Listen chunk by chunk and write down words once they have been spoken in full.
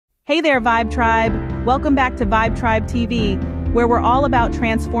Hey there, Vibe Tribe! Welcome back to Vibe Tribe TV, where we're all about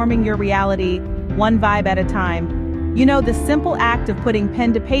transforming your reality, one vibe at a time. You know, the simple act of putting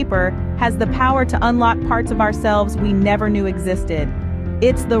pen to paper has the power to unlock parts of ourselves we never knew existed.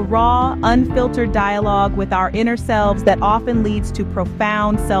 It's the raw, unfiltered dialogue with our inner selves that often leads to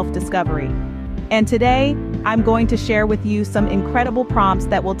profound self-discovery. And today, I'm going to share with you some incredible prompts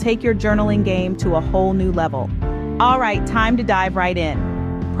that will take your journaling game to a whole new level. All right, time to dive right in.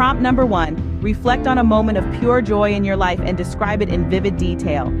 Prompt number 1, reflect on a moment of pure joy in your life and describe it in vivid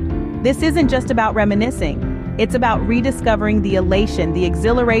detail. This isn't just about reminiscing. It's about rediscovering the elation, the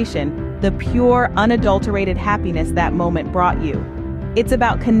exhilaration, the pure, unadulterated happiness that moment brought you. It's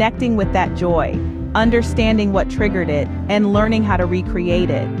about connecting with that joy, understanding what triggered it, and learning how to recreate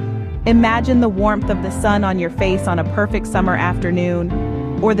it. Imagine the warmth of the sun on your face on a perfect summer afternoon,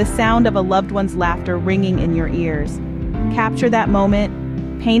 or the sound of a loved one's laughter ringing in your ears. Capture that moment,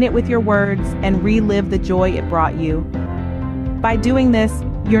 paint it with your words, and relive the joy it brought you. By doing this,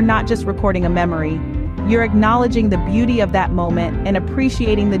 you're not just recording a memory, you're acknowledging the beauty of that moment and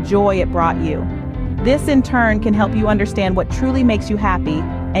appreciating the joy it brought you. This in turn can help you understand what truly makes you happy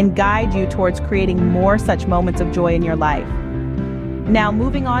and guide you towards creating more such moments of joy in your life. Now,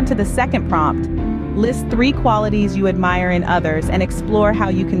 moving on to the second prompt, list 3 qualities you admire in others and explore how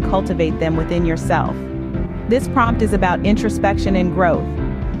you can cultivate them within yourself. This prompt is about introspection and growth.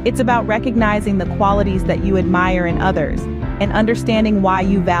 It's about recognizing the qualities that you admire in others and understanding why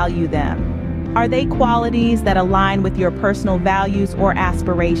you value them. Are they qualities that align with your personal values or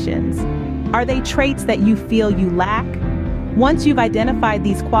aspirations? Are they traits that you feel you lack? Once you've identified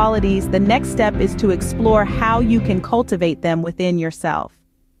these qualities, the next step is to explore how you can cultivate them within yourself.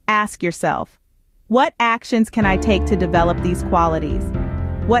 Ask yourself, what actions can I take to develop these qualities?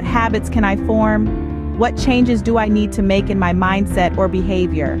 What habits can I form? What changes do I need to make in my mindset or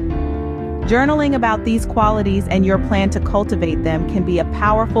behavior? Journaling about these qualities and your plan to cultivate them can be a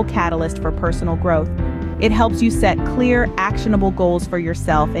powerful catalyst for personal growth. It helps you set clear, actionable goals for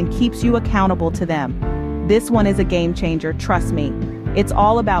yourself and keeps you accountable to them. This one is a game changer, trust me. It's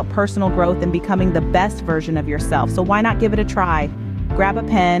all about personal growth and becoming the best version of yourself, so why not give it a try? Grab a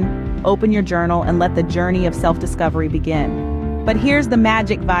pen, open your journal, and let the journey of self-discovery begin. But here's the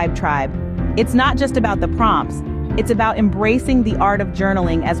magic, Vibe Tribe. It's not just about the prompts, it's about embracing the art of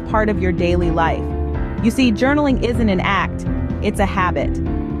journaling as part of your daily life. You see, journaling isn't an act, it's a habit.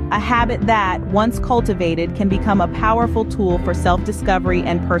 A habit that, once cultivated, can become a powerful tool for self-discovery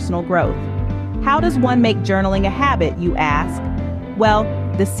and personal growth. How does one make journaling a habit, you ask? Well,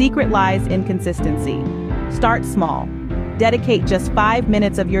 the secret lies in consistency. Start small. Dedicate just 5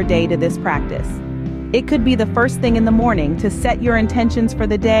 minutes of your day to this practice. It could be the first thing in the morning to set your intentions for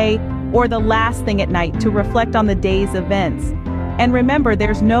the day, or the last thing at night to reflect on the day's events. And remember,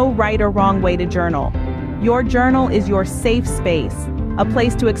 there's no right or wrong way to journal. Your journal is your safe space, a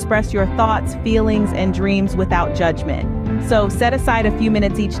place to express your thoughts, feelings, and dreams without judgment. So set aside a few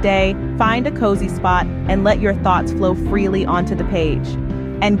minutes each day, find a cozy spot, and let your thoughts flow freely onto the page.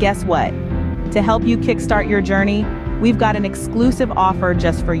 And guess what? To help you kickstart your journey, we've got an exclusive offer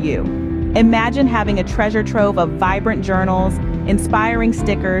just for you. Imagine having a treasure trove of vibrant journals, inspiring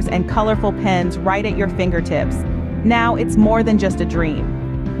stickers, and colorful pens right at your fingertips. Now it's more than just a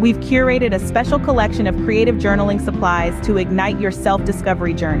dream. We've curated a special collection of creative journaling supplies to ignite your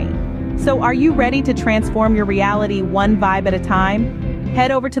self-discovery journey. So are you ready to transform your reality one vibe at a time?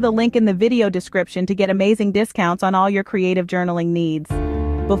 Head over to the link in the video description to get amazing discounts on all your creative journaling needs.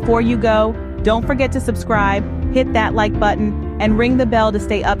 Before you go, don't forget to subscribe, hit that like button, and ring the bell to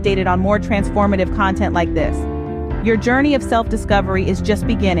stay updated on more transformative content like this. Your journey of self-discovery is just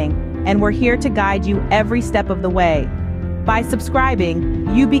beginning, and we're here to guide you every step of the way. By subscribing,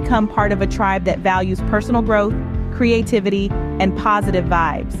 you become part of a tribe that values personal growth, creativity, and positive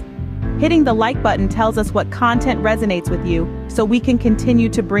vibes. Hitting the like button tells us what content resonates with you, so we can continue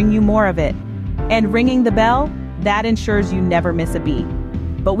to bring you more of it. And ringing the bell, that ensures you never miss a beat.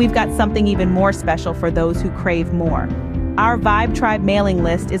 But we've got something even more special for those who crave more. Our Vibe Tribe mailing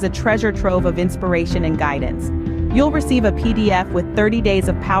list is a treasure trove of inspiration and guidance. You'll receive a PDF with 30 days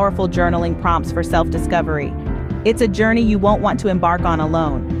of powerful journaling prompts for self-discovery. It's a journey you won't want to embark on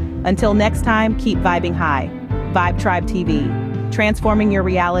alone. Until next time, keep vibing high. Vibe Tribe TV, transforming your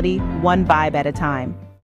reality one vibe at a time.